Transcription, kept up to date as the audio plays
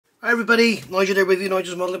Hi everybody, Nigel there with you,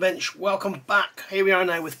 Nigel's Modelling Bench. Welcome back. Here we are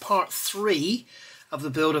now with part 3 of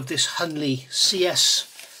the build of this Hunley CSS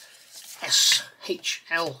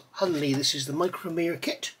H.L. Hunley. This is the Mikr Mir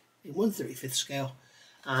kit in 1/35th scale,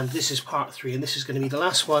 and this is part 3, and this is going to be the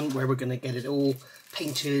last one where we're going to get it all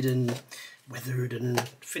painted and weathered and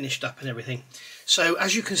finished up and everything. So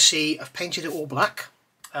as you can see, I've painted it all black.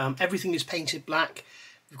 Everything is painted black.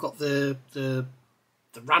 We've got the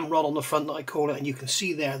ramrod on the front that I call it, and you can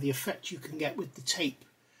see there the effect you can get with the tape.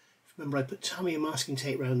 Remember, I put titanium masking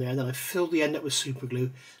tape around there, and then I filled the end up with super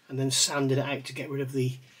glue and then sanded it out to get rid of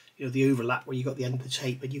the the overlap where you got the end of the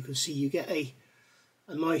tape, and you can see you get a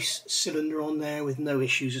nice cylinder on there with no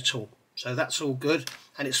issues at all. So that's all good,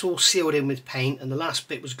 and it's all sealed in with paint, and the last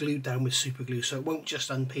bit was glued down with super glue, so it won't just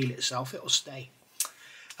unpeel itself, it'll stay.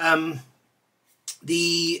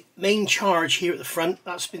 The main charge here at the front,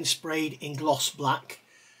 that's been sprayed in gloss black.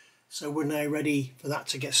 So we're now ready for that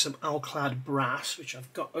to get some alclad brass, which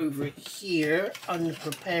I've got over here,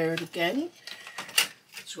 unprepared again.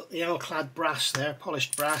 It's got the alclad brass there,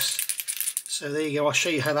 polished brass. So there you go, I'll show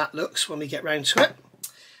you how that looks when we get round to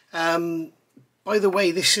it. By the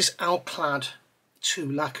way, this is alclad 2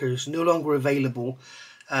 lacquers, no longer available.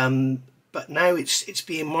 But now it's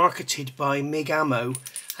being marketed by Mikr,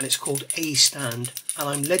 and it's called A Stand, and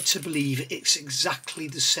I'm led to believe it's exactly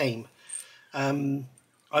the same.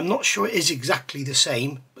 I'm not sure it is exactly the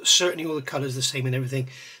same, but certainly all the colours are the same and everything.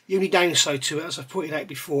 The only downside to it, as I've pointed out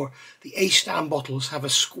before, the A Stand bottles have a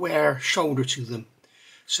square shoulder to them.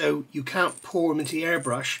 So you can't pour them into the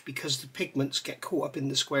airbrush because the pigments get caught up in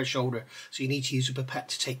the square shoulder. So you need to use a pipette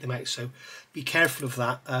to take them out. So be careful of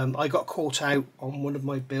that. I got caught out on one of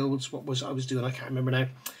my builds. What was I was doing? I can't remember now.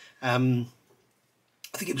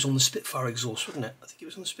 I think it was on the Spitfire exhaust, wasn't it? I think it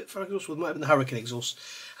was on the Spitfire exhaust, or it might have been the Hurricane exhaust.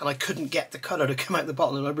 And I couldn't get the colour to come out the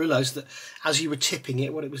bottom. And I realised that as you were tipping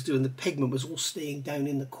it, what it was doing, the pigment was all staying down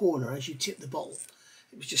in the corner as you tip the bottle.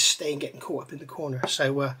 It was just getting caught up in the corner.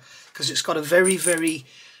 So because it's got a very, very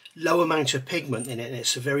low amount of pigment in it, and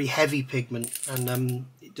it's a very heavy pigment, and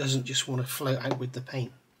it doesn't just want to float out with the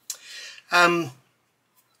paint.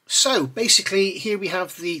 So basically here we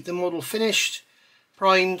have the model finished,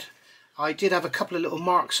 primed. I did have a couple of little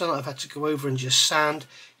marks on it I've had to go over and just sand.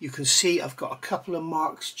 You can see I've got a couple of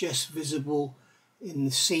marks just visible in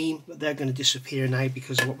the seam, but they're going to disappear now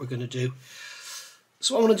because of what we're going to do.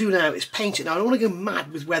 So what I want to do now is paint it. Now I don't want to go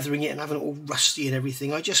mad with weathering it and having it all rusty and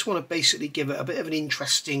everything. I just want to basically give it a bit of an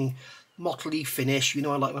interesting motley finish. You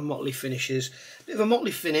know I like my motley finishes. A bit of a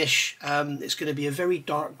motley finish. It's going to be a very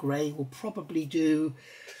dark grey. We'll probably do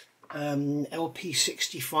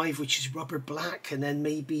LP65, which is rubber black, and then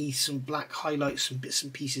maybe some black highlights, some bits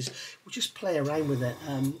and pieces. We'll just play around with it.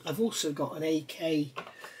 I've also got an AK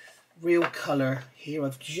real colour here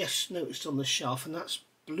I've just noticed on the shelf, and that's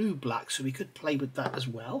blue black, so we could play with that as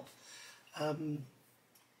well. And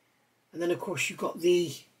then of course you've got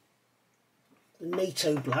the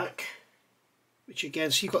NATO black, which again,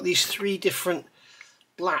 so you've got these 3 different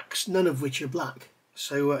blacks, none of which are black.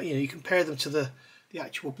 So you compare them to the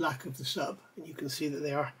actual black of the sub, and you can see that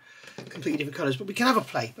they are completely different colours. But we can have a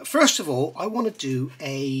play. But first of all, I want to do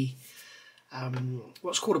a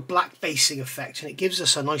what's called a black basing effect, and it gives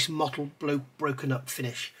us a nice mottled, broken up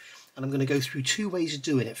finish. And I'm going to go through 2 ways of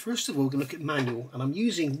doing it. First of all, we're going to look at manual, and I'm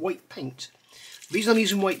using white paint. The reason I'm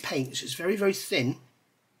using white paint is it's very, very thin.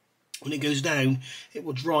 When it goes down, it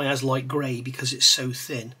will dry as light grey because it's so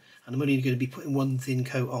thin, and I'm only going to be putting 1 thin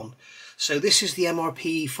coat on. So this is the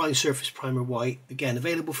MRP Fine Surface Primer White, again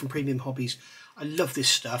available from Premium Hobbies. I love this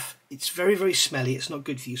stuff. It's very, very smelly. It's not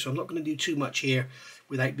good for you, so I'm not going to do too much here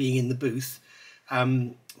without being in the booth. But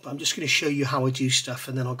I'm just going to show you how I do stuff,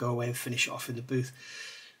 and then I'll go away and finish it off in the booth.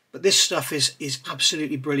 But this stuff is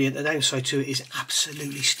absolutely brilliant. The downside to it is it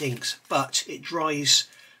absolutely stinks, but it dries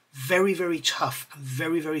very, very tough and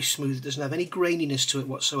very, very smooth. It doesn't have any graininess to it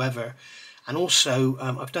whatsoever. And also,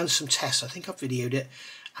 I've done some tests. I think I've videoed it,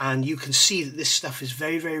 and you can see that this stuff is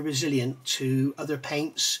very, very resilient to other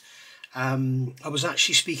paints. I was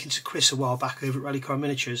actually speaking to Chris a while back over at Rally Car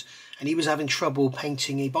Miniatures, and he was having trouble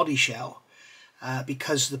painting a body shell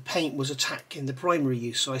because the paint was attacking the primary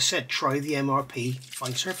use. So I said, try the MRP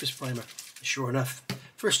Fine Surface Primer. Sure enough,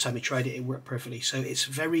 first time I tried it, it worked perfectly. So it's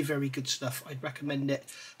very, very good stuff. I'd recommend it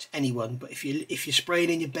to anyone. But if you're spraying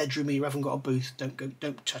in your bedroom and you haven't got a booth,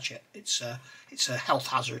 don't touch it. It's a health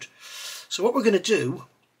hazard. So what we're going to do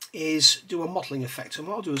is do a mottling effect. And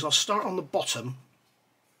what I'll do is I'll start on the bottom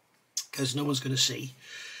because no one's going to see.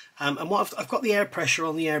 And what I've got the air pressure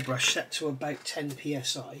on the airbrush set to about 10 psi.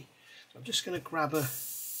 So I'm just going to grab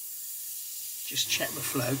just check the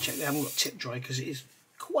flow, check they haven't got tip dry because it is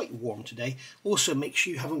quite warm today. Also make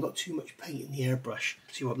sure you haven't got too much paint in the airbrush.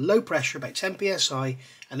 So you want low pressure, about 10 psi,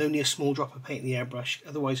 and only a small drop of paint in the airbrush.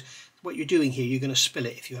 Otherwise, what you're doing here, you're going to spill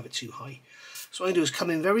it if you have it too high. So what I do is come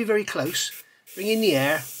in very, very close, bring in the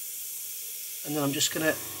air, and then I'm just going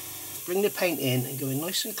to bring the paint in and go in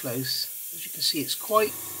nice and close. As you can see, it's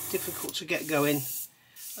quite difficult to get going.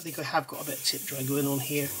 I think I have got a bit of tip dry going on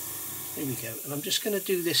here. There we go. And I'm just going to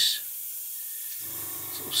do this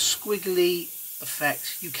sort of squiggly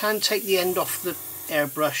effect. You can take the end off the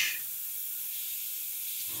airbrush.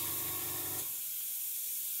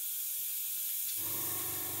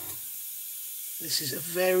 This is a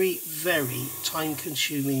very, very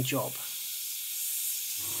time-consuming job.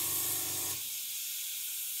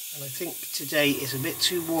 And I think today is a bit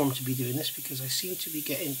too warm to be doing this because I seem to be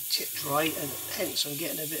getting tip dry and hence I'm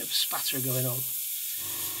getting a bit of spatter going on.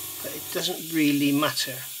 But it doesn't really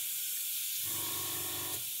matter.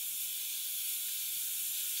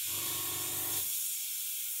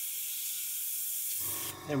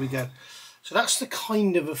 There we go. So that's the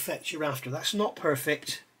kind of effect you're after. That's not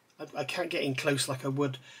perfect. I can't get in close like I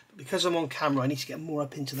would, but because I'm on camera I need to get more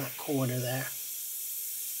up into that corner there.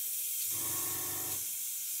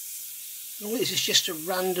 And all it is just a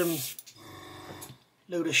random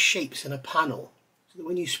load of shapes in a panel, so that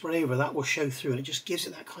when you spray over that will show through and it just gives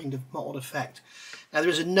it that kind of mottled effect. Now there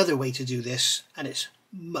is another way to do this and it's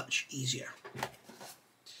much easier.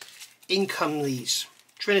 In come these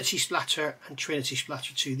Trinity Splatter and Trinity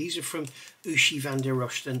Splatter 2. These are from Ushi van der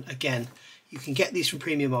Rosten. Again, you can get these from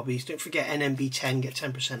Premium Hobbies. Don't forget NMB10, get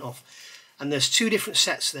 10% off. And there's two different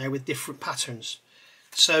sets there with different patterns.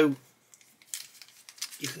 So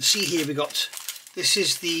you can see here we got, this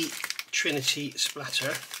is the Trinity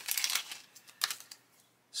Splatter.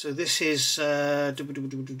 So this is, here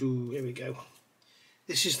we go.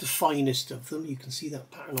 This is the finest of them. You can see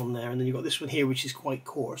that pattern on there. And then you've got this one here which is quite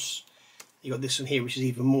coarse. You got this one here which is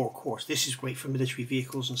even more coarse. This is great for military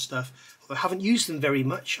vehicles and stuff. Although I haven't used them very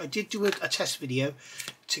much. I did do a test video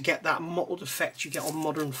to get that mottled effect you get on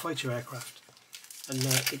modern fighter aircraft. And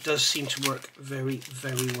it does seem to work very,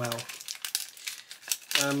 very well.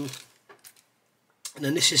 And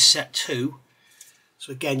then this is set 2.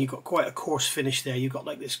 So again, you've got quite a coarse finish there. You've got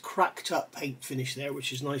like this cracked up paint finish there,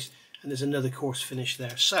 which is nice. And there's another coarse finish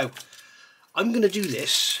there. So I'm going to do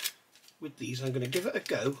this with these. I'm going to give it a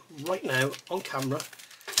go right now on camera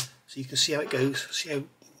so you can see how it goes, see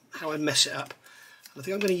how I mess it up. And I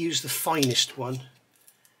think I'm going to use the finest one.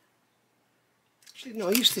 Actually, no,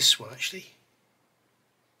 I'll use this one actually.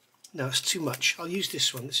 No, it's too much. I'll use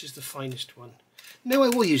this one. This is the finest one. No, I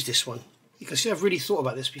will use this one. You can see I've really thought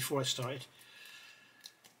about this before I started.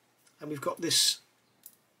 And we've got this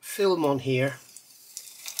film on here.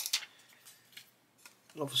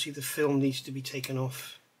 And obviously the film needs to be taken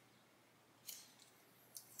off.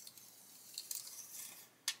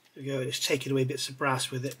 There we go, and it's taking away bits of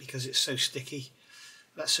brass with it because it's so sticky.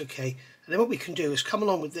 That's okay. And then what we can do is come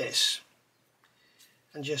along with this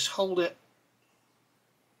and just hold it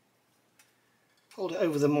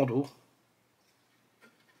over the model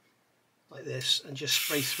like this and just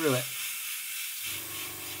spray through it.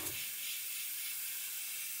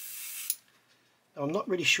 Now I'm not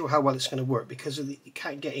really sure how well it's going to work because of you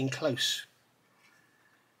can't get in close,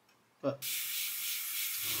 but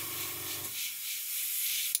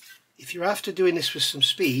if you're after doing this with some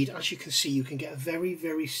speed, as you can see, you can get a very,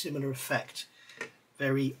 very similar effect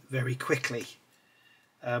very, very quickly.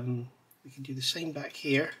 We can do the same back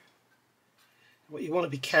here. What you want to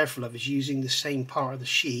be careful of is using the same part of the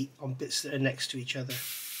sheet on bits that are next to each other.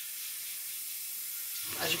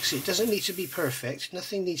 As you can see, it doesn't need to be perfect.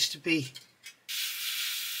 Nothing needs to be...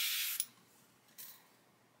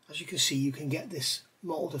 As you can see, you can get this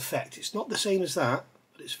mottled effect. It's not the same as that,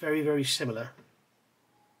 but it's very, very similar.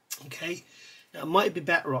 Okay, now I might have been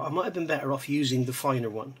better off using the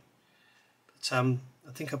finer one, but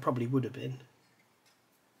I think I probably would have been.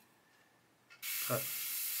 But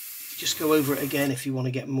just go over it again if you want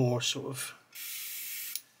to get more sort of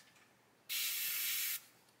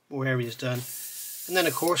more areas done. And then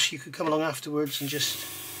of course you could come along afterwards and just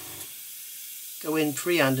go in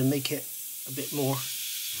freehand and make it a bit more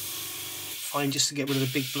fine, just to get rid of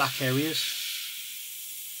the big black areas.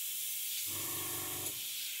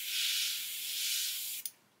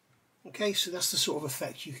 Okay, so that's the sort of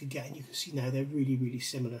effect you could get, and you can see now they're really, really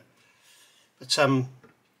similar. But so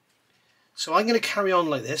I'm going to carry on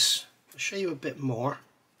like this. I'll show you a bit more.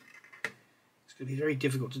 It's going to be very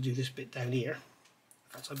difficult to do this bit down here. In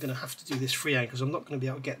fact, I'm going to have to do this freehand because I'm not going to be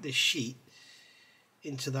able to get this sheet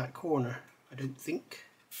into that corner, I don't think.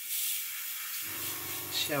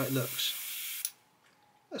 Let's see how it looks.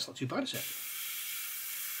 That's not too bad, is it?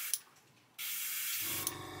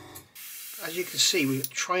 as you can see, we're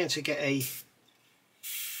trying to get a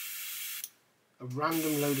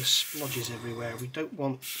random load of splodges everywhere. We don't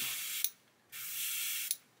want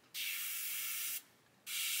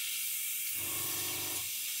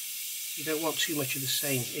too much of the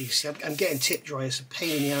same. You see, I'm getting tip dry. It's a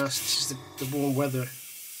pain in the ass. This is the warm weather.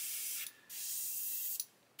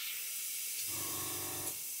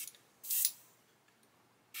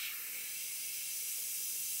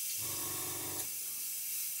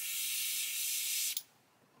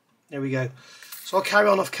 There we go. So I'll carry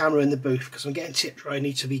on off camera in the booth because I'm getting tip dry. I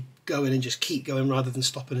need to be going and just keep going rather than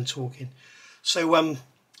stopping and talking. So I'll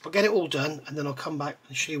get it all done and then I'll come back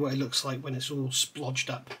and show you what it looks like when it's all splodged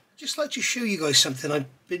up. Just like to show you guys something. I've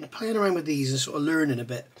been playing around with these and sort of learning a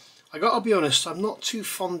bit. I gotta be honest, I'm not too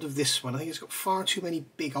fond of this one. I think it's got far too many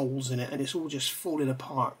big holes in it and it's all just falling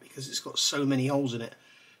apart because it's got so many holes in it.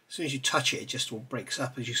 As soon as you touch it, it just all breaks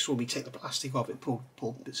up. As you saw me take the plastic off, it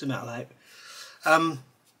pulled bits of metal out.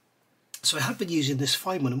 So I have been using this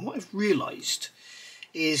fine one, and what I've realised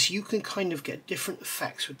is you can kind of get different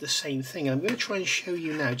effects with the same thing. And I'm going to try and show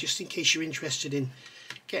you now, just in case you're interested in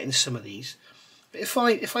getting some of these. But if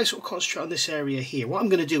I sort of concentrate on this area here, what I'm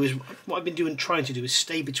going to do is, what I've been trying to do is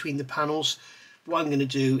stay between the panels. What I'm going to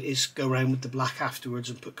do is go around with the black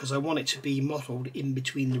afterwards and put, because I want it to be mottled in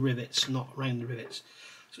between the rivets, not around the rivets.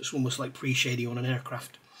 So it's almost like pre-shading on an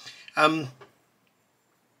aircraft. But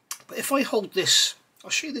if I hold this, I'll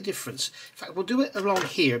show you the difference. In fact, we'll do it along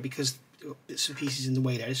here because bits and pieces in the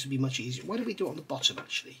way there. This would be much easier. Why don't we do it on the bottom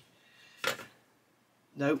actually?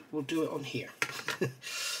 No, we'll do it on here.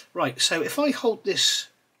 Right, so if I hold this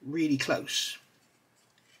really close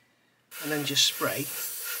and then just spray,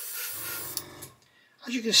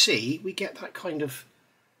 as you can see, we get that kind of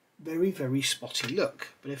very, very spotty look.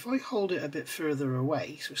 But if I hold it a bit further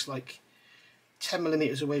away, so it's like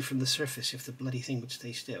 10mm away from the surface if the bloody thing would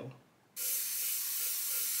stay still,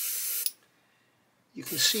 you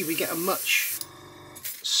can see we get a much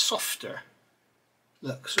softer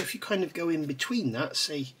look. So if you kind of go in between that,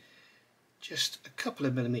 say just a couple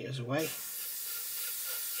of millimeters away,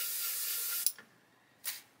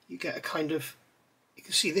 you get a kind of, you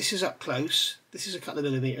can see this is up close, this is a couple of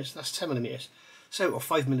millimeters, that's 10mm, so, or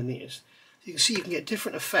 5mm. So you can see you can get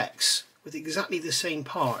different effects with exactly the same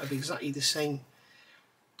part of exactly the same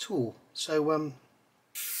tool. So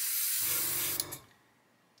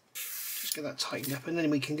get that tightened up, and then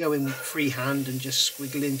we can go in with freehand and just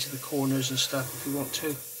squiggle into the corners and stuff if we want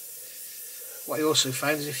to. What I also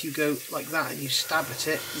found is if you go like that and you stab at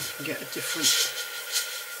it, you can get a different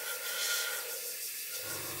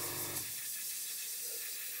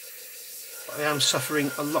I am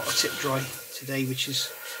suffering a lot of tip dry today, which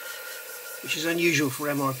is unusual for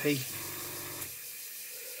MRP.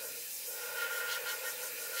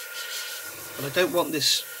 But I don't want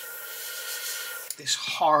this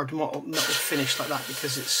hard metal finish like that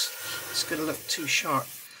because it's going to look too sharp.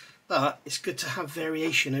 But it's good to have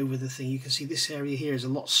variation over the thing. You can see this area here is a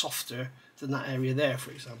lot softer than that area there,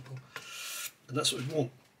 for example, and that's what we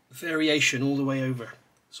want, variation all the way over.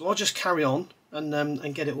 So I'll just carry on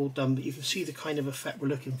and get it all done, but you can see the kind of effect we're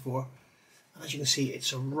looking for. And as you can see,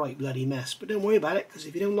 it's a right bloody mess, but don't worry about it, because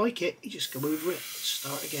if you don't like it, you just go over it and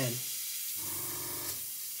start again.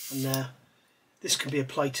 And this can be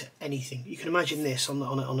applied to anything. You can imagine this on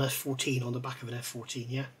F-14, on the back of an F-14,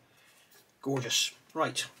 yeah? Gorgeous.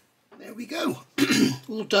 Right, there we go.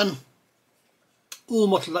 All done. All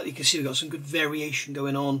mottled up. You can see we've got some good variation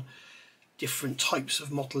going on. Different types of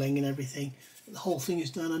mottling and everything. The whole thing is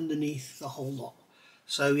done underneath the whole lot.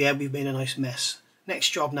 So yeah, we've made a nice mess. Next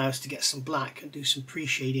job now is to get some black and do some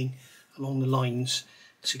pre-shading along the lines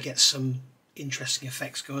to get some interesting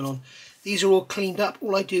effects going on. These are all cleaned up.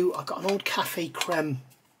 All I do, I've got an old Cafe Creme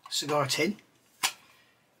cigar tin.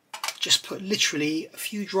 Just put literally a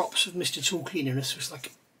few drops of Mr. Tool Cleaner. This was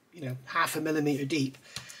like, you know, 0.5 millimeter deep,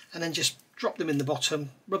 and then just drop them in the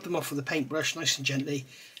bottom, rub them off with a paintbrush nice and gently,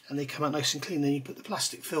 and they come out nice and clean. Then you put the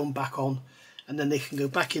plastic film back on, and then they can go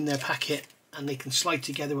back in their packet and they can slide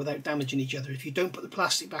together without damaging each other. If you don't put the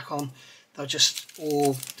plastic back on, they'll just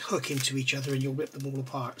all hook into each other and you'll rip them all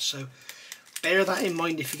apart. So bear that in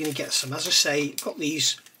mind if you're going to get some. As I say, got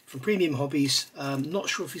these from Premium Hobbies. Not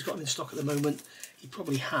sure if he's got them in stock at the moment. He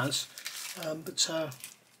probably has. But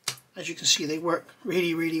as you can see, they work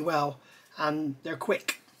really, really well, and they're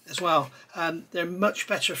quick as well. They're much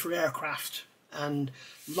better for aircraft and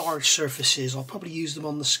large surfaces. I'll probably use them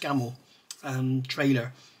on the Scamel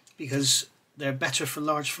trailer because they're better for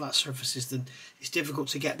large flat surfaces. Than it's difficult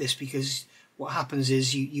to get this because what happens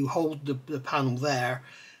is you hold the panel there,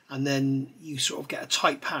 and then you sort of get a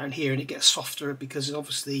tight pattern here, and it gets softer because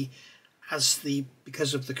obviously as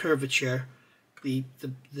because of the curvature, the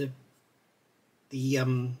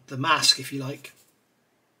mask, if you like,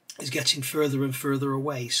 is getting further and further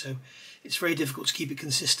away, so it's very difficult to keep it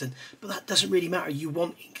consistent. But that doesn't really matter. You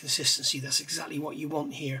want inconsistency. That's exactly what you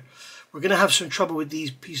want here. We're going to have some trouble with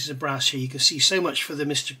these pieces of brass here. You can see so much for the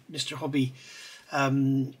Mr. Hobby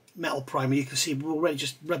metal primer. You can see we're already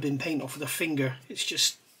just rubbing paint off with a finger. It's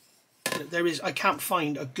just, I can't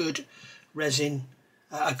find a good resin,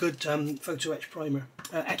 a good photo etch primer,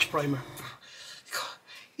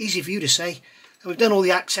 Easy for you to say. And we've done all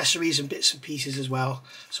the accessories and bits and pieces as well.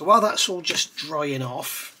 So while that's all just drying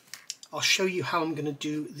off, I'll show you how I'm going to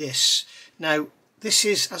do this. Now, this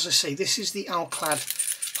is, as I say, this is the Alclad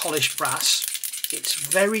polished brass. It's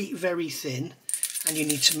very, very thin, and you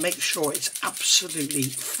need to make sure it's absolutely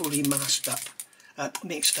fully mixed up. I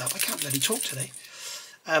can't bloody talk today.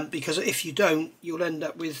 Because if you don't, you'll end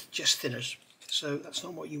up with just thinners. So that's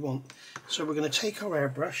not what you want. So we're going to take our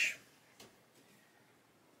airbrush.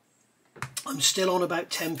 I'm still on about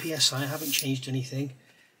 10 psi, I haven't changed anything.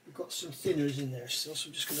 We've got some thinners in there still, so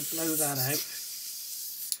I'm just going to blow that out.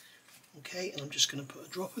 Okay, and I'm just going to put a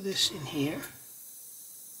drop of this in here.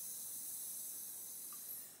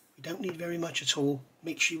 We don't need very much at all.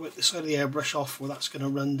 Make sure you wipe the side of the airbrush off, or that's going to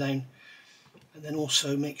run down. And then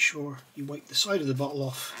also make sure you wipe the side of the bottle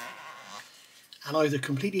off, and either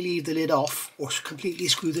completely leave the lid off or completely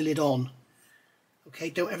screw the lid on. Okay,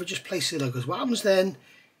 don't ever just place it on, because what happens then,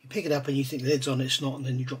 you pick it up and you think the lid's on, it's not, and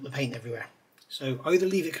then you drop the paint everywhere. So either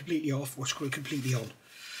leave it completely off or screw it completely on.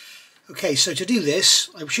 Okay, so to do this,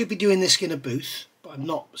 I should be doing this in a booth, but I'm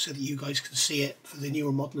not, so that you guys can see it for the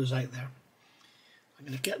newer modelers out there. I'm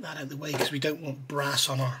going to get that out of the way because we don't want brass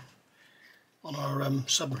on our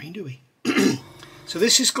submarine, do we? So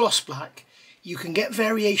this is gloss black. You can get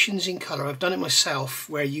variations in colour. I've done it myself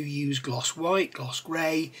where you use gloss white, gloss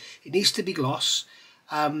grey. It needs to be gloss.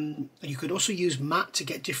 And you could also use matte to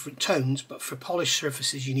get different tones, but for polished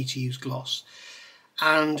surfaces you need to use gloss.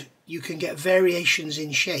 And you can get variations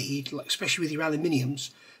in shade, like especially with your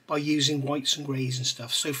aluminiums, by using whites and greys and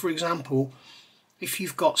stuff. So for example, if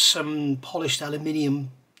you've got some polished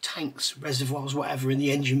aluminium tanks, reservoirs, whatever, in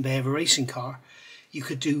the engine bay of a racing car, you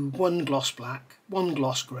could do one gloss black, one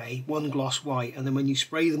gloss grey, one gloss white, and then when you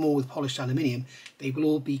spray them all with polished aluminium, they will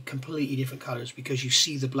all be completely different colours because you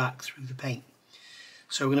see the black through the paint.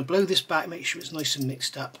 So we're going to blow this back, make sure it's nice and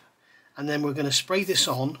mixed up, and then we're going to spray this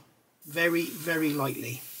on very, very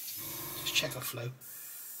lightly. Just check our flow.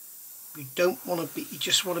 We don't want to be, you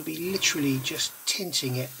just want to be literally just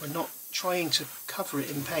tinting it. We're not trying to cover it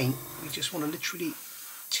in paint. We just want to literally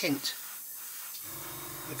tint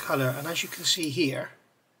the colour. And as you can see here,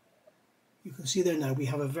 you can see there now we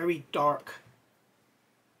have a very dark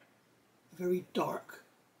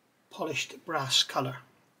polished brass colour.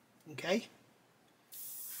 Okay?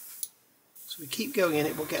 So we keep going in,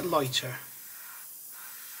 it will get lighter.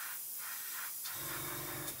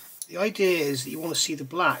 The idea is that you want to see the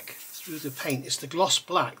black through the paint. It's the gloss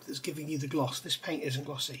black that's giving you the gloss. This paint isn't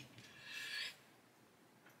glossy.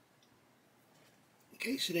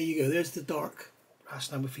 Okay, so there you go. There's the dark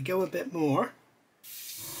brass. Now if we go a bit more,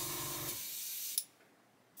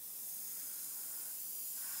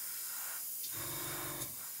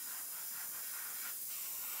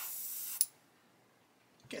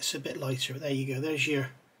 gets a bit lighter. There you go. There's your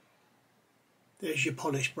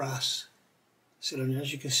polished brass cylinder.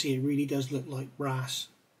 As you can see, it really does look like brass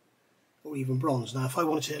or even bronze. Now if I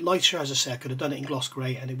wanted it lighter, as I say, I could have done it in gloss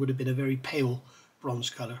grey and it would have been a very pale bronze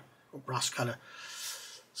colour or brass colour.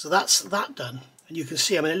 So that's that done, and you can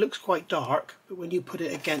see, I mean, it looks quite dark, but when you put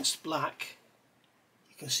it against black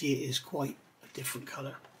you can see it is quite a different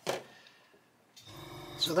colour.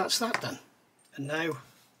 So that's that done. And now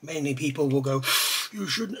mainly people will go, you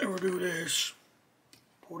shouldn't ever do this.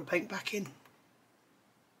 Pour the paint back in.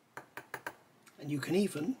 And you can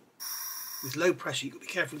even, with low pressure, you've got to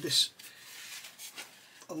be careful of this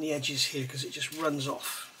on the edges here because it just runs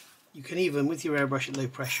off. You can even, with your airbrush at low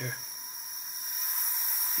pressure,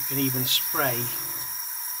 you can even spray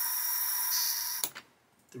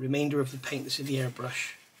the remainder of the paint that's in the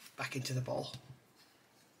airbrush back into the bottle.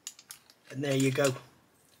 And there you go.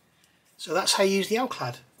 So that's how you use the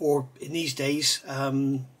Alclad, or in these days,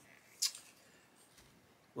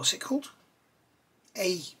 what's it called?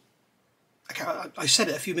 I said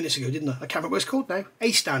it a few minutes ago, didn't I? I can't remember what it's called now.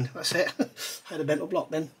 A-stand, that's it. I had a mental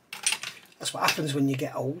block then. That's what happens when you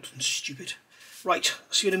get old and stupid. Right,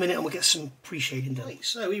 see you in a minute and we'll get some pre-shading done. Right,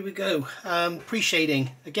 so here we go.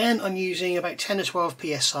 Pre-shading. Again, I'm using about 10 or 12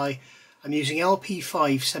 psi. I'm using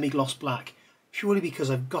LP5 semi-gloss black, purely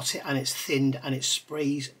because I've got it and it's thinned and it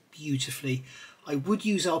sprays beautifully. I would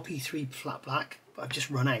use LP3 flat black, but I've just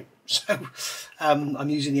run out. So I'm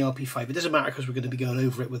using the LP5. It doesn't matter because we're going to be going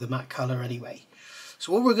over it with a matte colour anyway.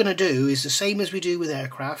 So what we're going to do is the same as we do with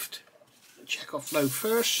aircraft. Check our flow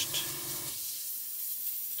first.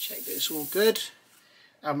 Check that it's all good.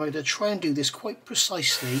 And we're going to try and do this quite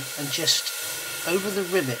precisely and just over the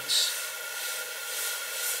rivets.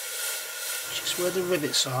 Just where the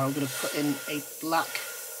rivets are, I'm going to put in a black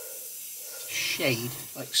shade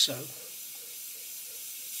like so.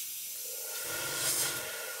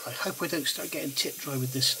 I hope I don't start getting tip dry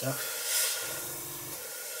with this stuff.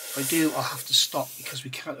 If I do, I'll have to stop because we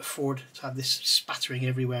can't afford to have this spattering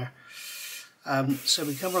everywhere. So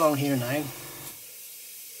we come along here now. I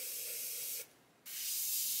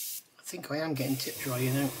think I am getting tip dry,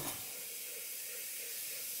 you know.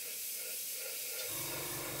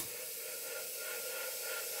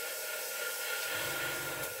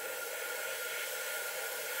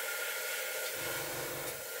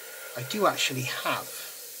 I do actually have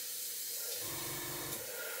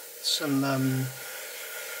some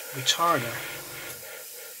retarder. I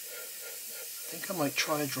think I might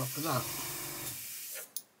try a drop of that.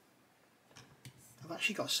 I've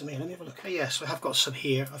actually got some here, let me have a look. Oh, yes, I have got some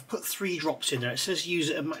here. I've put 3 drops in there. It says use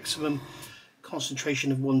at a maximum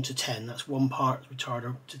concentration of 1 to 10. That's 1 part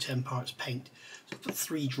retarder to 10 parts paint. So I've put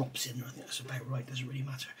 3 drops in there. I think that's about right, doesn't really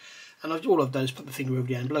matter. And all I've done is put my finger over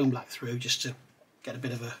the end, blown black through just to get a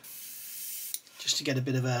bit of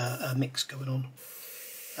a mix going on.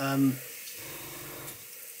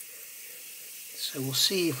 So we'll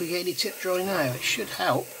see if we get any tip dry now. It should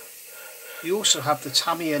help. We also have the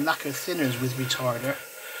Tamiya lacquer thinners with retarder.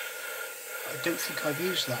 I don't think I've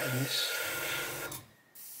used that in this.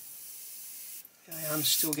 I am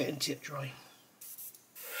still getting tip dry.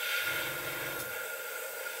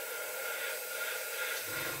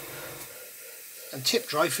 And tip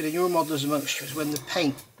dry for the neuromodelers amongst you is when the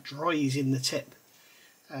paint dries in the tip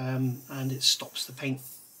and it stops the paint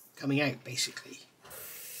coming out basically.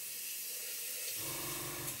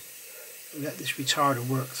 Let this retarder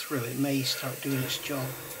work through, it may start doing its job.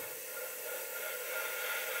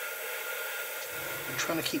 I'm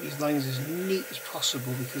trying to keep these lines as neat as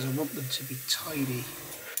possible because I want them to be tidy.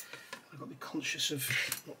 I've got to be conscious of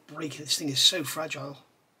not breaking. This thing is so fragile.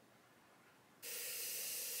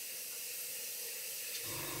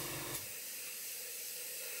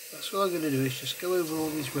 That's what I'm going to do, is just go over all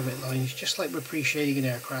these rivet lines just like we're pre-shading an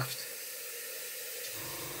aircraft.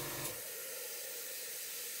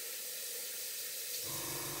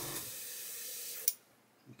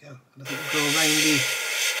 There we go. And I think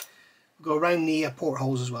we'll go around the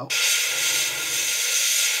portholes as well.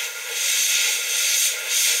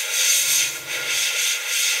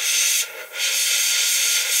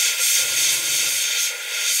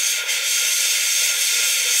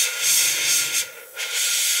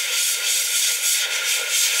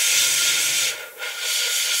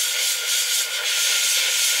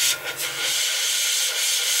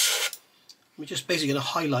 We're just basically going to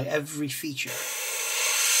highlight every feature.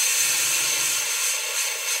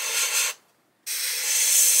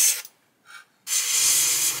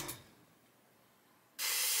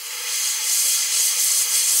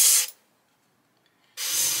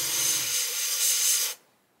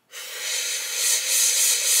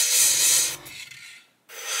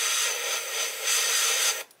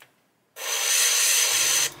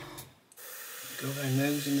 Go around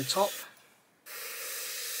those in the top.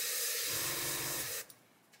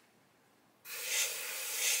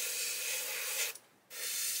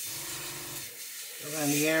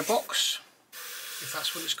 Around the airbox, if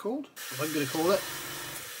that's what it's called, what I'm going to call it.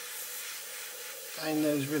 Down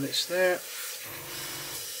those rivets there.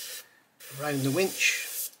 Around the winch.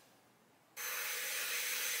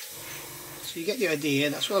 So you get the idea.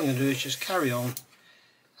 That's what I'm going to do, is just carry on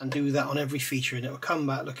and do that on every feature, and it will come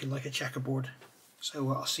back looking like a checkerboard.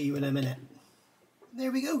 So I'll see you in a minute.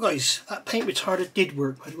 There we go, guys. That paint retarder did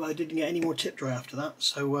work, by the way. I didn't get any more tip dry after that.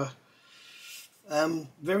 So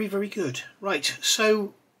very, very good. Right,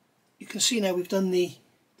 so you can see now we've done the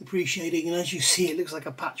pre-shading, and as you see, it looks like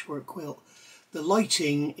a patchwork quilt. The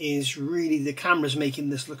lighting is really, the camera's making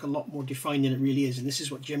this look a lot more defined than it really is, and this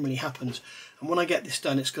is what generally happens. And when I get this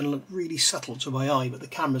done, it's going to look really subtle to my eye, but the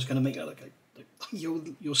camera's going to make it look like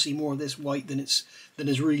you'll see more of this white than is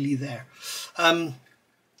really there. In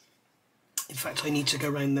fact, I need to go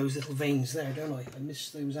around those little veins there, don't I? I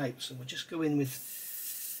missed those out, so we'll just go in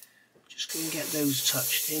with, just go and get those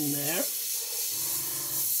touched in there.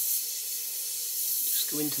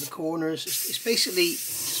 Just go into the corners. It's basically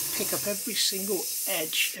just pick up every single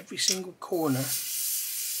edge, every single corner.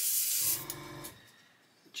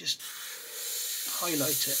 Just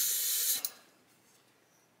highlight it.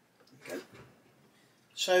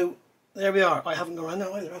 So there we are. I haven't gone around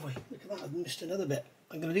that either, have I? Look at that, I've missed another bit.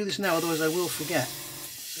 I'm going to do this now, otherwise I will forget.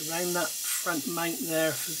 So around that front mount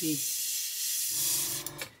there for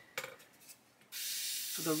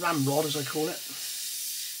the ramrod, as I call it.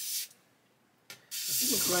 I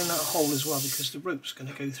think look around that hole as well, because the rope's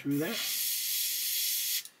going to go through there.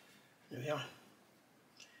 There we are.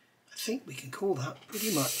 I think we can call that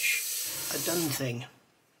pretty much a done thing.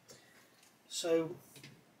 So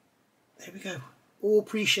there we go. All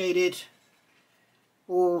pre-shaded,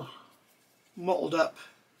 all mottled up,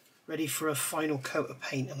 ready for a final coat of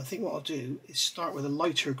paint. And I think what I'll do is start with a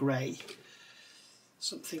lighter grey,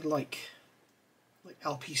 something like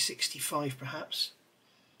LP65 perhaps.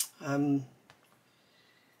 I don't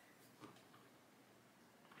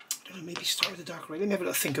know, maybe start with a dark grey. Let me have a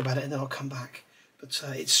little think about it and then I'll come back. But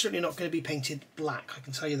it's certainly not going to be painted black, I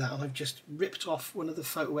can tell you that. And I've just ripped off one of the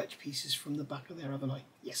photo etch pieces from the back of there, haven't I?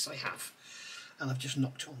 Yes, I have. And I've just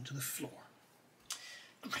knocked it onto the floor.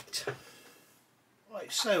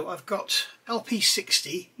 Right, so I've got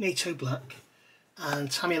LP60 NATO black and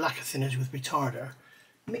Tamiya lacquer thinners with retarder,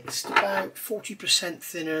 mixed about 40%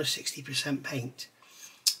 thinner, 60% paint.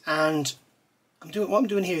 And what I'm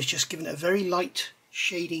doing here is just giving it a very light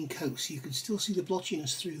shading coat, so you can still see the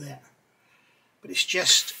blotchiness through there. But it's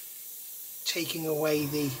just taking away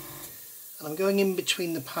and I'm going in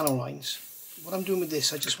between the panel lines. What I'm doing with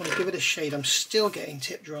this, I just want to give it a shade. I'm still getting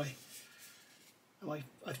tip dry. And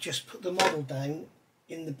I've just put the model down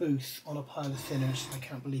in the booth on a pile of thinners. I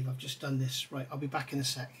can't believe I've just done this. Right, I'll be back in a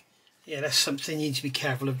sec. Yeah, that's something you need to be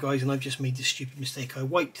careful of, guys, and I've just made this stupid mistake. I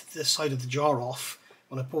wiped the side of the jar off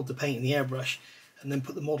when I poured the paint in the airbrush and then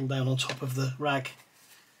put the model down on top of the rag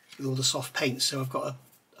with all the soft paint, so I've got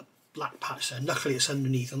a black patch there. Luckily it's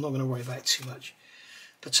underneath, I'm not going to worry about it too much.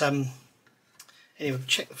 But anyway,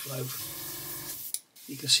 check the flow.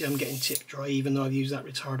 You can see I'm getting tip dry even though I've used that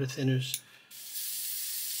retarder thinners.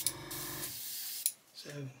 So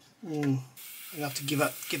I'm going to have to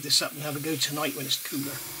give this up and have a go tonight when it's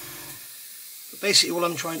cooler. But basically all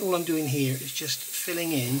I'm doing here is just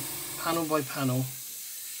filling in panel by panel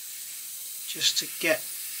just to get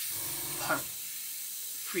that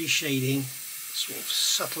pre-shading sort of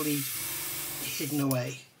subtly hidden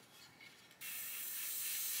away.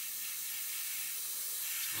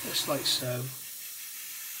 Just like so.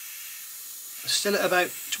 Still at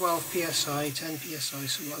about 12 psi, 10 psi,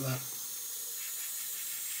 something like that.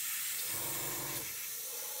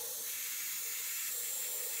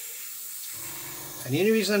 And the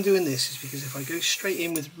only reason I'm doing this is because if I go straight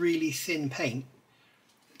in with really thin paint,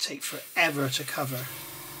 it'll take forever to cover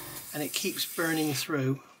and it keeps burning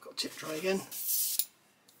through. I've got tip dry again.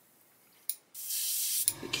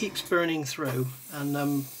 It keeps burning through and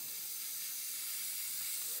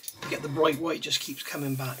you get the bright white just keeps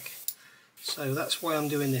coming back. So that's why I'm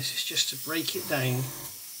doing this, it's just to break it down.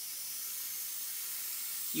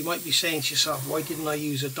 You might be saying to yourself, why didn't I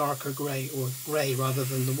use a darker grey or grey rather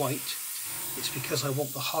than the white? It's because I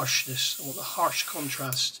want the harshness, I want the harsh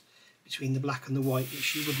contrast between the black and the white,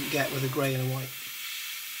 which you wouldn't get with a grey and a white.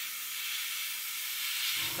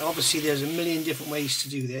 Now obviously there's a million different ways to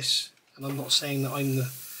do this, and I'm not saying that I'm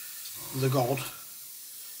the god.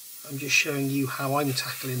 I'm just showing you how I'm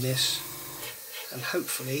tackling this, and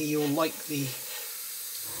hopefully you'll like the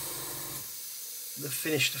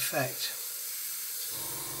finished effect.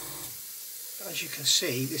 As you can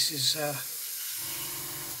see, this is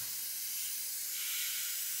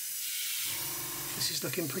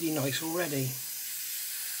looking pretty nice already.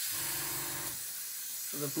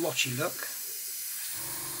 For the blotchy look.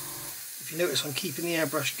 If you notice, I'm keeping the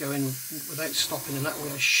airbrush going without stopping, and that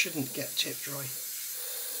way I shouldn't get tip dry.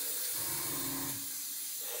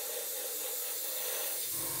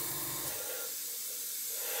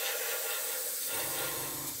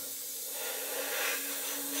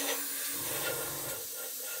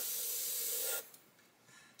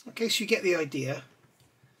 Okay, so you get the idea,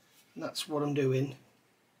 and that's what I'm doing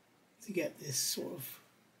to get this sort of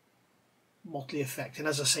motley effect. And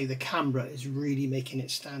as I say, the camera is really making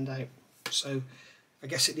it stand out. So I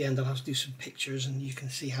guess at the end I'll have to do some pictures and you can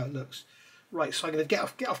see how it looks. Right, so I'm going to get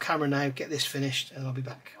off camera now, get this finished, and I'll be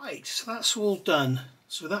back. Right, so that's all done.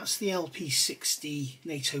 So that's the LP60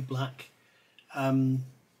 NATO black, sort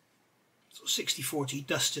of 60/40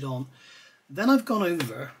 dusted on. Then I've gone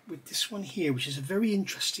over with this one here, which is a very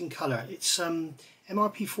interesting colour. It's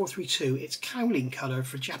MRP 432. It's cowling colour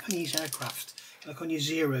for Japanese aircraft, like on your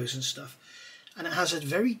Zeros and stuff. And it has a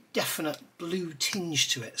very definite blue tinge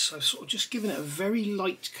to it. So I've sort of just given it a very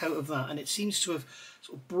light coat of that, and it seems to have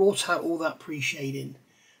sort of brought out all that pre-shading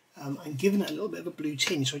and given it a little bit of a blue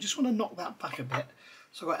tinge. So I just want to knock that back a bit.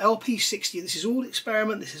 So I've got LP60, this is all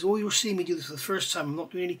experiment, this is all you'll see me do this for the first time. I'm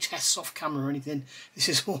not doing any tests off camera or anything, this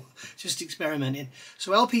is all just experimenting.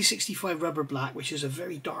 So LP65 rubber black, which is a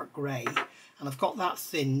very dark grey, and I've got that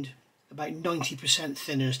thinned, about 90%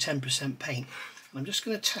 thinner as 10% paint. And I'm just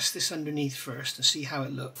going to test this underneath first and see how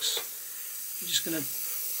it looks. I'm just going to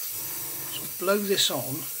sort of blow this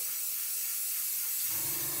on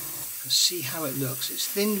and see how it looks. It's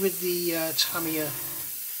thinned with the Tamiya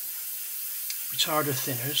retarder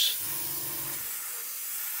thinners.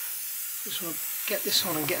 Just want to get this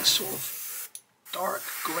on and get a sort of dark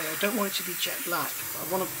grey. I don't want it to be jet black, but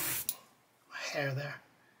I want my hair there.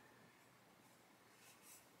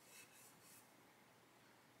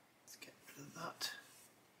 Let's get rid of that.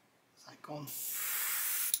 Is that gone?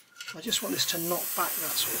 I just want this to knock back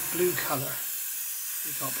that sort of blue colour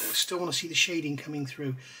we got, but we still want to see the shading coming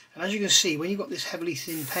through. And as you can see, when you've got this heavily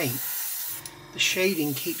thin paint, the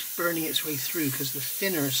shading keeps burning its way through because the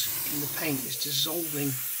thinners in the paint is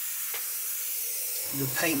dissolving the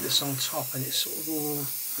paint that's on top, and it's sort of all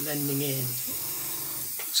blending in.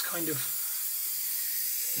 It's kind of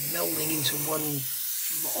melding into one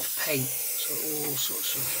lot of paint, so all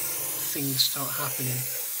sorts of things start happening.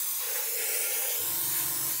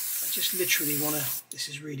 I just literally want to, this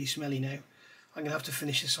is really smelly now, I'm going to have to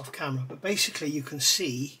finish this off camera, but basically you can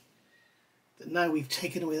see that now we've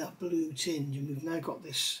taken away that blue tinge and we've now got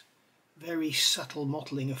this very subtle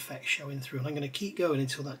mottling effect showing through, and I'm going to keep going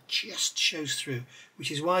until that just shows through,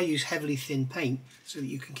 which is why I use heavily thin paint, so that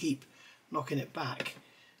you can keep knocking it back.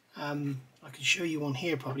 I can show you on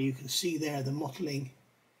here, probably you can see there the mottling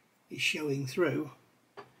is showing through.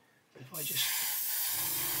 If I just,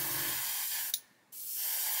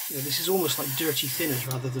 you know, this is almost like dirty thinners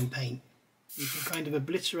rather than paint. You can kind of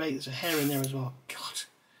obliterate, there's a hair in there as well. God,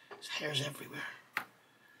 there's hairs everywhere.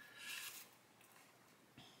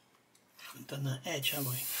 Haven't done that edge, have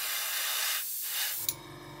I?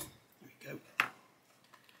 There we go.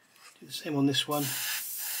 Do the same on this one.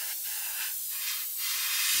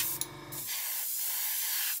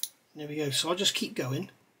 There we go. So I'll just keep going,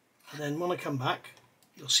 and then when I come back,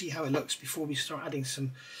 you'll see how it looks before we start adding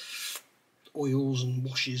some oils and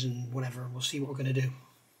washes and whatever. We'll see what we're going to do.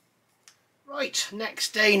 Right,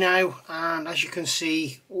 next day now, and as you can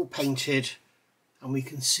see, all painted, and we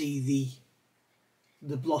can see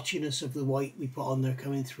the blotchiness of the white we put on there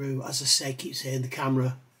coming through. As I say, keep saying, the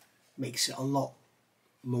camera makes it a lot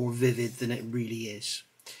more vivid than it really is.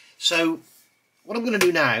 So what I'm going to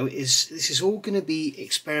do now is, this is all going to be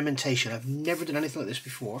experimentation. I've never done anything like this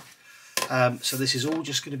before, so this is all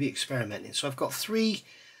just going to be experimenting. So I've got 3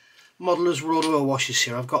 Modeller's Raw Oil washes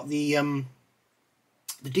here. I've got the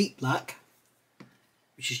deep black,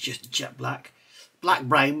 which is just jet black, black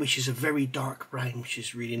brown, which is a very dark brown, which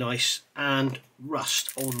is really nice, and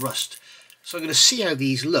rust, old rust. So I'm going to see how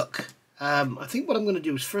these look. I think what I'm going to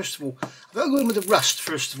do is, first of all, I'm going to go in with the rust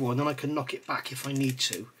first of all, and then I can knock it back if I need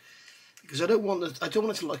to, because I don't want it to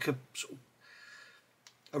look like a sort of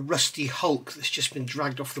a rusty hulk that's just been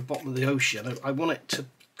dragged off the bottom of the ocean. I want it to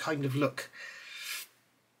kind of look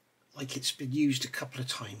like it's been used a couple of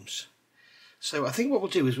times. So I think what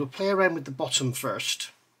we'll do is we'll play around with the bottom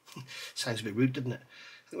first. Sounds a bit rude, doesn't it?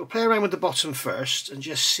 I think we'll play around with the bottom first and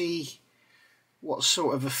just see what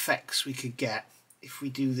sort of effects we could get if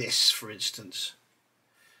we do this, for instance.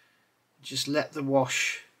 Just let the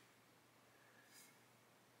wash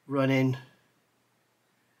run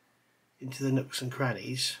into the nooks and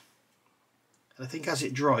crannies. And I think as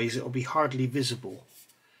it dries, it'll be hardly visible.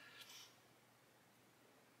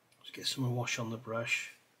 Let's get some more wash on the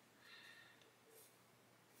brush.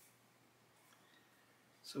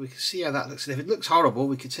 So we can see how that looks, and if it looks horrible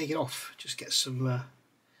we could take it off. Just get some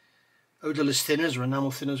odourless thinners or enamel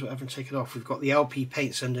thinners, whatever, and take it off. We've got the LP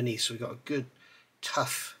paints underneath, so we've got a good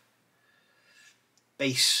tough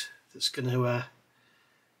base that's going to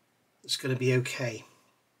be okay.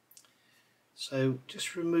 So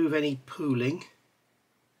just remove any pooling.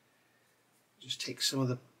 Just take some of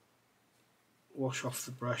the wash off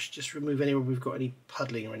the brush. Just remove anywhere we've got any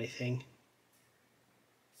puddling or anything.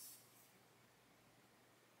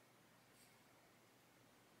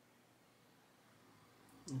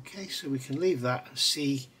 Okay, so we can leave that and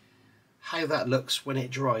see how that looks when it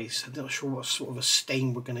dries. I'm not sure what sort of a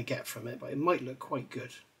stain we're going to get from it, but it might look quite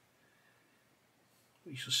good.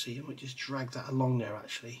 We shall see. I might just drag that along there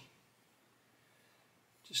actually,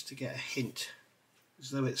 just to get a hint,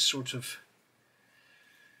 as though it's sort of,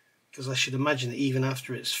 because I should imagine that even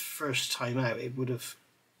after its first time out it would have,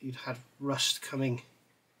 you'd had rust coming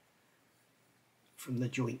from the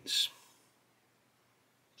joints.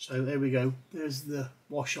 So there we go, there's the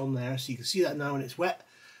wash on there, so you can see that now when it's wet.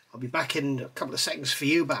 I'll be back in a couple of seconds for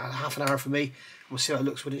you, about half an hour for me. We'll see how it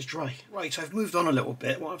looks when it's dry. Right, I've moved on a little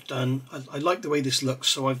bit. What I've done, I like the way this looks,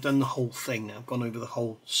 so I've done the whole thing now. I've gone over the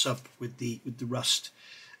whole sub with the rust.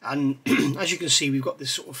 And as you can see, we've got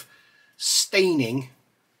this sort of staining,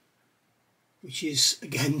 which is,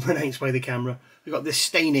 again, pronounced by the camera. We've got this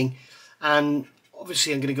staining, and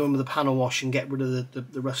obviously I'm going to go in with a panel wash and get rid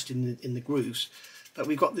of the rust in the grooves. But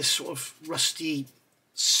we've got this sort of rusty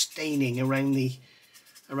staining around the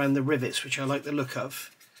rivets, which I like the look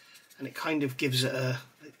of. And it kind of gives it a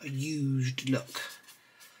used look.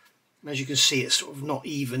 And as you can see, it's sort of not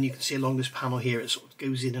even. You can see along this panel here, it sort of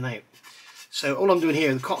goes in and out. So all I'm doing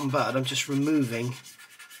here, the cotton bud, I'm just removing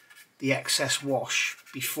the excess wash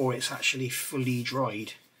before it's actually fully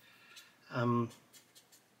dried. And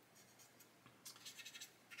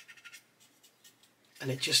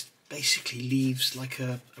it just basically leaves like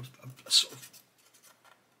a sort of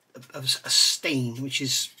a stain, which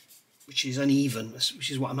is uneven,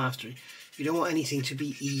 which is what I'm after. You don't want anything to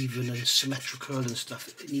be even and symmetrical and stuff.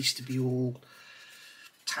 It needs to be all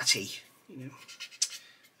tatty, you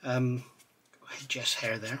know. Jess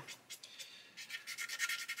hair there.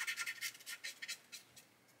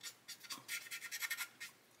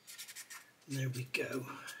 And there we go.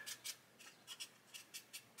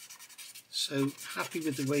 So happy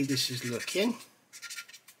with the way this is looking.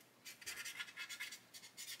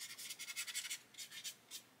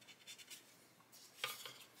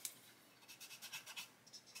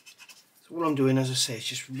 All I'm doing, as I say, is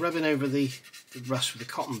just rubbing over the rust with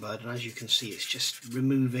the cotton bud, and as you can see, it's just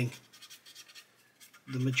removing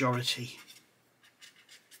the majority.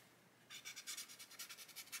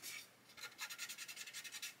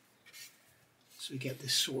 So we get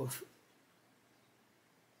this sort of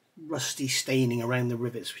rusty staining around the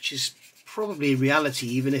rivets, which is probably reality,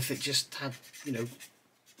 even if it just had, you know,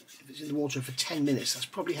 if it's in the water for 10 minutes, that's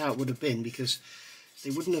probably how it would have been, because they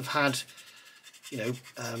wouldn't have had, you know,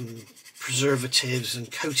 preservatives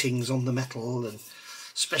and coatings on the metal and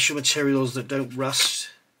special materials that don't rust.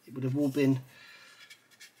 It would have all been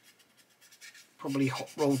probably hot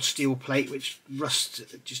rolled steel plate, which rusts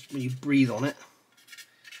just when you breathe on it.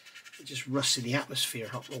 It just rusts in the atmosphere,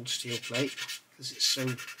 hot rolled steel plate, because it's so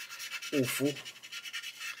awful.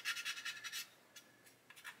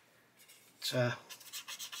 But,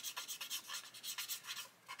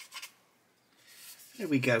 there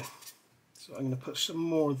we go. So I'm going to put some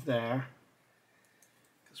more there,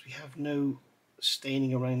 because we have no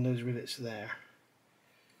staining around those rivets there.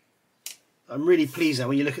 I'm really pleased now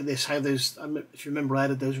when you look at this, how those, if you remember, I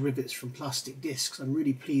added those rivets from plastic discs. I'm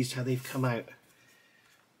really pleased how they've come out.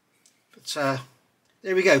 But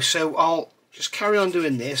there we go. So I'll just carry on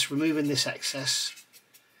doing this, removing this excess,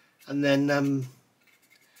 and then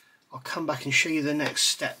I'll come back and show you the next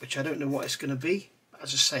step, which I don't know what it's going to be. But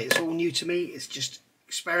as I say, it's all new to me. It's just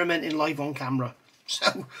experimenting live on camera,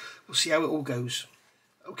 so we'll see how it all goes.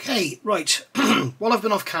 Okay, right, while I've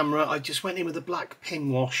been off camera, I just went in with a black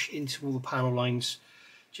pin wash into all the panel lines,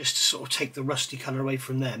 just to sort of take the rusty colour away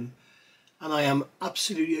from them, and I am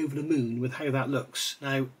absolutely over the moon with how that looks.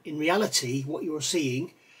 Now, in reality, what you're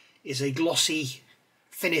seeing is a glossy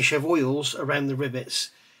finish of oils around the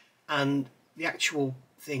rivets, and the actual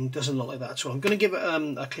thing doesn't look like that at all. I'm going to give it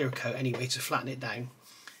a clear coat anyway to flatten it down,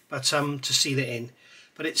 but to seal it in.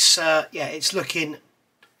 But it's yeah, it's looking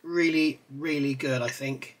really, really good, I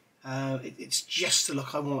think. It's just the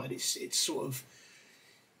look I wanted. It's sort of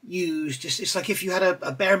used, it's like if you had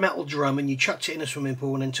a bare metal drum and you chucked it in a swimming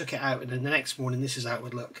pool and then took it out, and then the next morning this is how it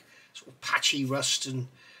would look. Sort of patchy rust, and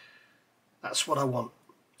that's what I want.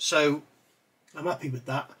 So I'm happy with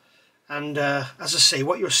that. And as I say,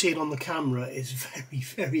 what you're seeing on the camera is very,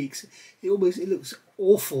 very, it looks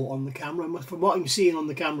awful on the camera. From what I'm seeing on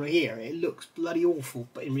the camera here, it looks bloody awful,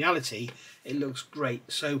 but in reality, it looks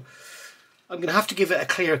great. So I'm going to have to give it a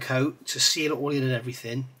clear coat to seal it all in and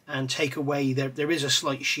everything, and take away, there is a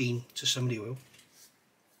slight sheen to some of the oil.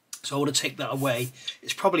 So I want to take that away.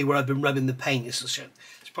 It's probably where I've been rubbing the paint. It's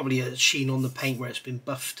probably a sheen on the paint where it's been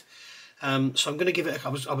buffed. So I'm going to give it, I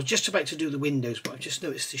was just about to do the windows, but I've just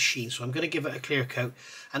noticed this sheen, so I'm going to give it a clear coat.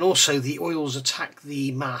 And also the oils attack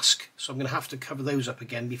the mask, so I'm going to have to cover those up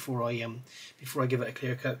again before I give it a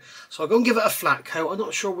clear coat. So I'll go and give it a flat coat. I'm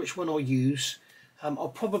not sure which one I'll use. I'll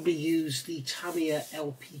probably use the Tamiya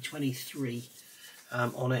LP23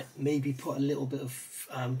 on it. Maybe put a little bit of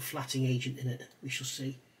flatting agent in it. We shall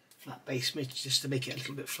see. Flat base, just to make it a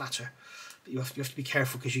little bit flatter. But you have to be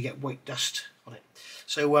careful because you get white dust on it.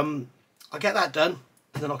 So I'll get that done,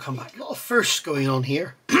 and then I'll come back. A lot of firsts going on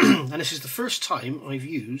here, and this is the first time I've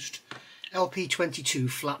used LP22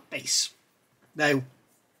 flat base. Now,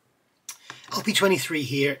 LP23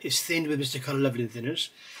 here is thinned with Mr. Colour Leveling Thinners,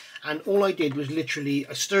 and all I did was literally,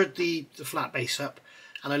 I stirred the flat base up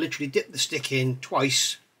and I literally dipped the stick in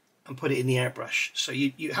twice and put it in the airbrush. So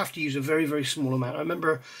you have to use a very, very small amount. I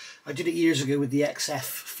remember I did it years ago with the XF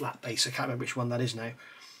flat base, I can't remember which one that is now,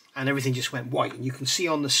 and everything just went white. And you can see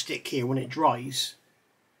on the stick here, when it dries,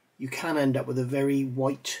 you can end up with a very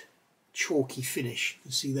white, chalky finish. You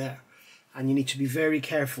can see there. And you need to be very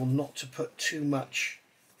careful not to put too much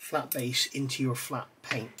flat base into your flat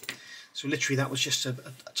paint. So literally that was just a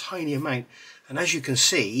tiny amount, and as you can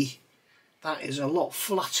see, that is a lot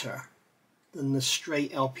flatter than the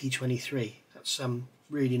straight LP23. That's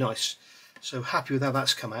really nice. So happy with how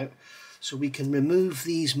that's come out. So we can remove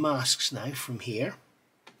these masks now from here.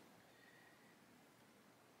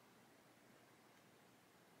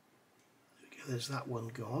 There's that one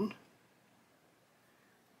gone.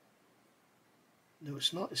 No,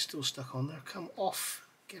 it's not, it's still stuck on there. Come off,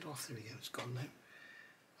 get off, there we go, it's gone now.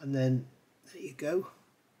 And then there you go,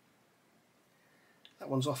 that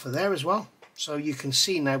one's off of there as well. So you can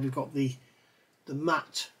see now we've got the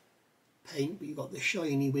matte paint, but you've got the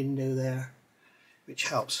shiny window there, which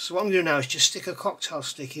helps. So what I'm going to do now is just stick a cocktail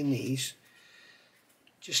stick in these,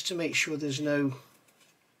 just to make sure there's no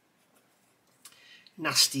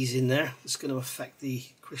nasties in there that's going to affect the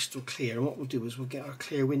crystal clear. And what we'll do is we'll get our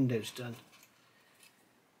clear windows done.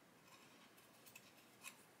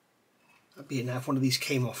 That'd be it now. If one of these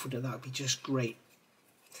came off with it, that would be just great.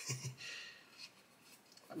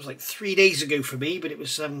 That was like 3 days ago for me, but it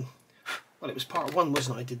was well, it was part one,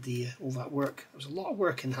 wasn't it? I did the all that work. There was a lot of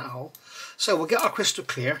work in that hole. So we'll get our crystal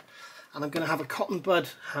clear, and I'm going to have a cotton bud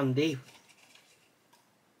handy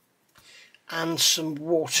and some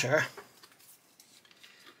water.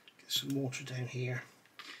 Get some water down here,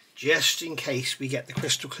 just in case we get the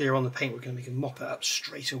crystal clear on the paint. We're going to mop it up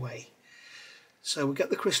straight away. So we'll get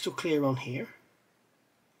the crystal clear on here.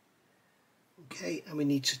 Okay, and we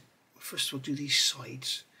need to, first of all, do these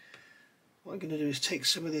sides. What I'm going to do is take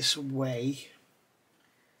some of this away.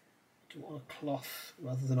 Do it on a cloth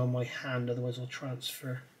rather than on my hand, otherwise I'll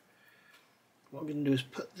transfer. What I'm going to do is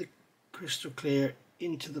put the crystal clear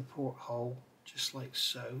into the porthole, just like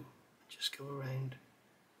so. Just go around.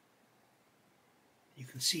 You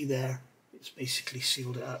can see there, it's basically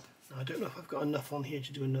sealed it up. Now I don't know if I've got enough on here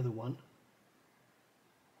to do another one.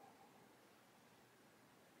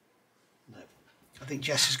 No. I think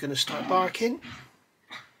Jess is going to start barking.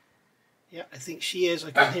 Yeah, I think she is.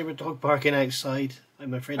 I can hear a dog barking outside.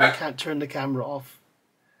 I'm afraid I can't turn the camera off.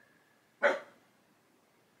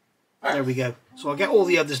 There we go. So I'll get all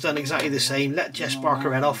the others done exactly the same. Let Jess bark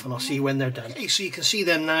her head off and I'll see you when they're done. Okay, so you can see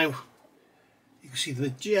them now. You can see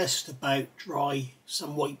they're just about dry.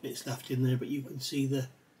 Some white bits left in there, but you can see the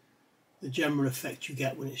general effect you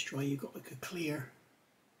get when it's dry. You've got like a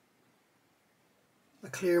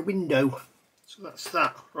clear window. So that's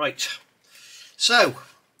that. Right. So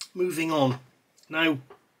moving on. Now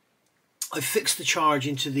I've fixed the charge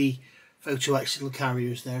into the photoaxial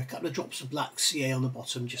carriers there. A couple of drops of black CA on the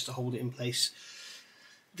bottom just to hold it in place.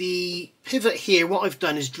 The pivot here, what I've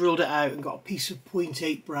done is drilled it out and got a piece of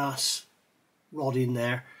 0.8 brass rod in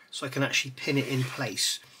there so I can actually pin it in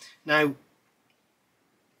place. Now,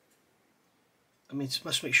 I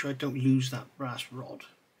must make sure I don't lose that brass rod.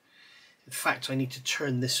 In fact, I need to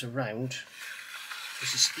turn this around.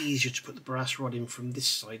 This is easier to put the brass rod in from this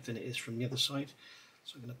side than it is from the other side.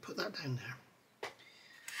 So I'm going to put that down there.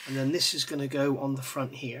 And then this is going to go on the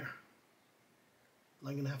front here. And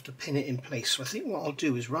I'm going to have to pin it in place. So I think what I'll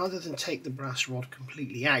do is, rather than take the brass rod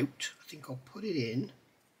completely out, I think I'll put it in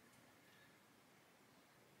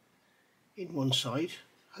one side.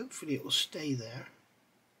 Hopefully it will stay there.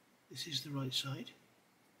 This is the right side.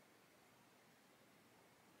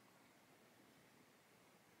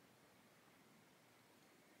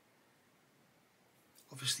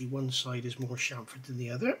 Obviously one side is more chamfered than the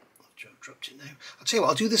other. I've dropped it now. I'll tell you what,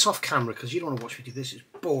 I'll do this off camera because you don't want to watch me do this, it's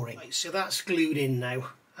boring. Right, so that's glued in now.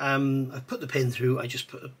 I've put the pin through, I just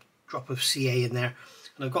put a drop of CA in there.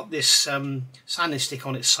 And I've got this sanding stick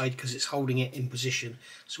on its side because it's holding it in position.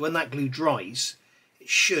 So when that glue dries, it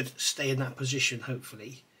should stay in that position,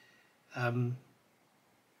 hopefully. Yeah,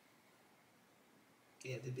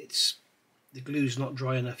 the glue's not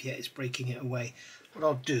dry enough yet, it's breaking it away. What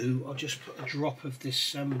I'll do, I'll just put a drop of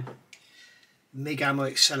this MIG ammo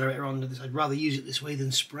accelerator on this. I'd rather use it this way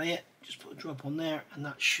than spray it. Just put a drop on there and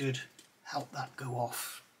that should help that go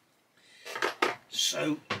off.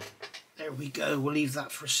 So there we go, we'll leave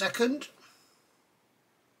that for a second.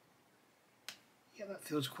 Yeah, that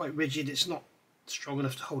feels quite rigid. It's not strong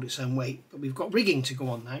enough to hold its own weight, but we've got rigging to go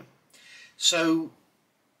on now. So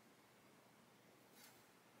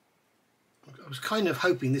was kind of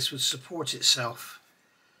hoping this would support itself,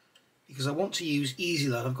 because I want to use easy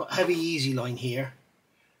line. I've got heavy easy line here,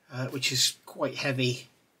 which is quite heavy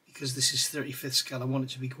because this is 35th scale. I want it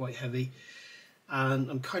to be quite heavy, and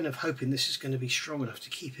I'm kind of hoping this is going to be strong enough to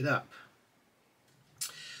keep it up.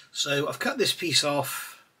 So I've cut this piece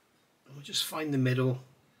off, and we'll just find the middle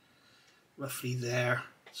roughly there.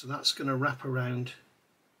 So that's going to wrap around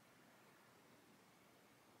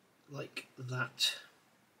like that.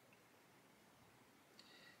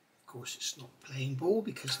 Of course it's not playing ball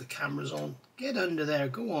because the camera's on. Get under there,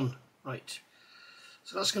 go on. Right,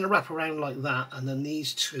 so that's going to wrap around like that, and then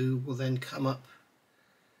these two will then come up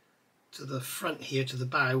to the front here, to the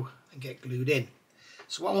bow, and get glued in.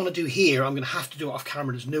 So what I want to do here, I'm going to have to do it off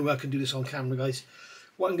camera. There's no way I can do this on camera, guys.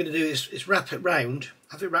 What I'm going to do is wrap it round,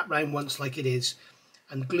 have it wrapped round once like it is,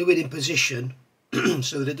 and glue it in position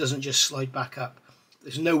so that it doesn't just slide back up.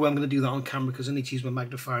 There's no way I'm going to do that on camera because I need to use my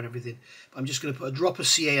magnifier and everything. But I'm just going to put a drop of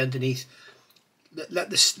CA underneath, let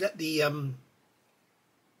the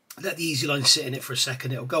easy line sit in it for a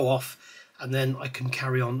second. It'll go off, and then I can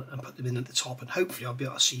carry on and put them in at the top, and hopefully I'll be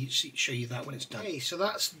able to show you that when it's done. Okay, so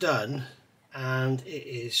that's done, and it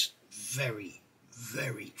is very,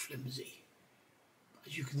 very flimsy.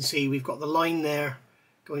 As you can see, we've got the line there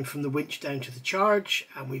going from the winch down to the charge,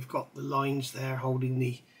 and we've got the lines there holding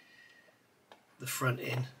the front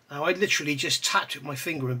in. Now I literally just tapped with my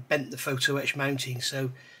finger and bent the photo etch mounting,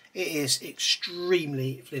 so it is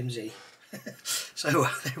extremely flimsy. So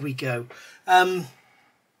there we go.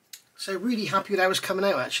 So really happy with how it's coming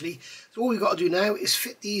out actually. So all we've got to do now is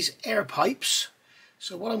fit these air pipes.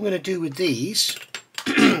 So what I'm going to do with these,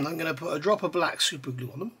 I'm going to put a drop of black super glue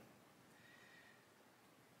on them.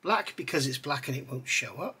 Black because it's black and it won't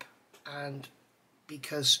show up, and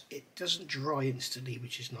because it doesn't dry instantly,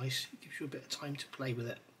 which is nice. It gives you a bit of time to play with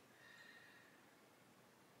it.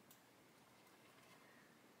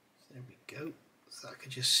 There we go. So that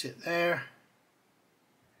could just sit there,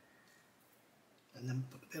 and then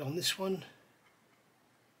put a bit on this one,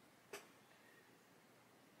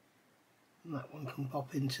 and that one can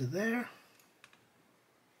pop into there.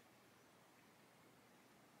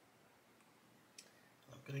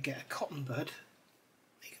 I'm going to get a cotton bud,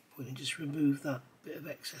 make a point and just remove that bit of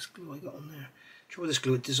excess glue I got on there. Try this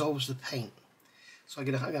glue, it dissolves the paint. So I'm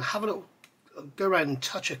going to have a little, go around and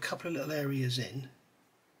touch a couple of little areas in.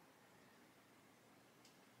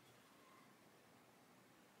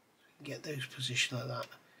 Get those positioned like that.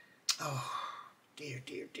 Oh dear,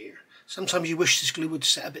 dear, dear. Sometimes you wish this glue would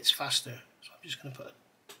set a bit faster. So I'm just going to put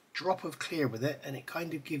a drop of clear with it, and it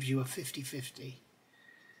kind of gives you a 50-50.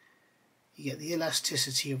 You get the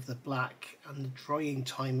elasticity of the black and the drying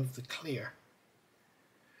time of the clear.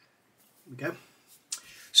 There we go.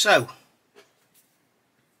 So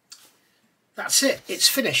that's it, it's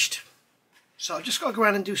finished. So I've just got to go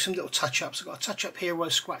around and do some little touch-ups. I've got a touch-up here where I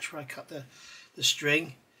scratch where I cut the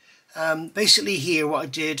string. Basically here what I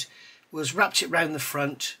did was wrapped it round the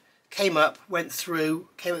front, came up, went through,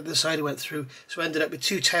 came up the side and went through, so I ended up with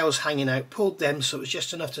two tails hanging out, pulled them so it was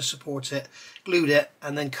just enough to support it, glued it,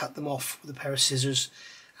 and then cut them off with a pair of scissors,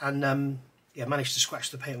 and yeah, managed to scratch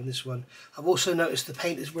the paint on this one. I've also noticed the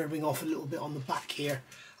paint is wearing off a little bit on the back here,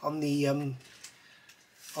 on the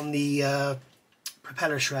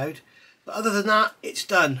propeller shroud, but other than that it's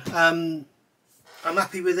done. I'm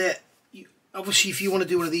happy with it. Obviously, if you want to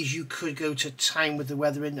do one of these, you could go to town with the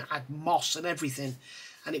weathering, add moss and everything,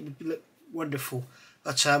 and it would look wonderful.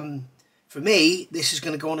 But for me, this is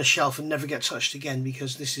going to go on a shelf and never get touched again,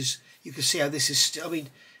 because this is, you can see how this is still, I mean,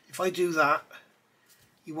 if I do that,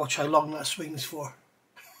 you watch how long that swings for.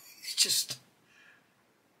 It's just,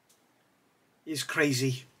 it's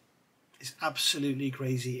crazy. It's absolutely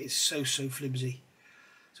crazy. It's so flimsy.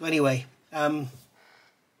 So anyway, I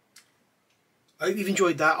hope you've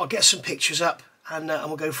enjoyed that. I'll get some pictures up, and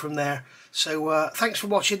we'll go from there. So thanks for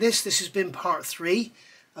watching this. This has been part 3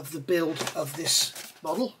 of the build of this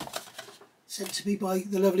model, sent to me by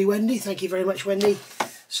the lovely Wendy. Thank you very much, Wendy.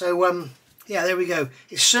 So yeah, there we go.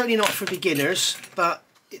 It's certainly not for beginners, but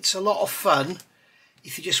it's a lot of fun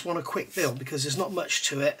if you just want a quick build, because there's not much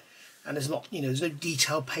to it, and there's not, you know, there's no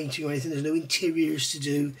detailed painting or anything. There's no interiors to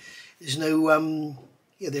do. There's no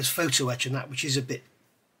yeah, there's photo etch and that, which is a bit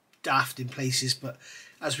daft in places, but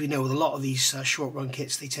as we know with a lot of these short run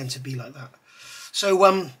kits, they tend to be like that. So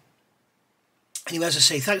anyway, as I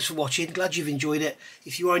say, thanks for watching. Glad you've enjoyed it.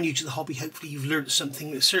 If you are new to the hobby, hopefully you've learned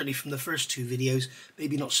something, certainly from the first 2 videos,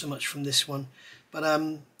 maybe not so much from this one, but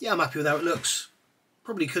yeah, I'm happy with how it looks.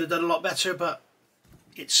 Probably could have done a lot better, but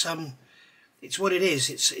it's what it is.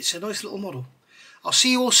 It's a nice little model. I'll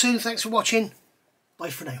see you all soon. Thanks for watching.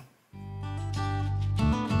 Bye for now.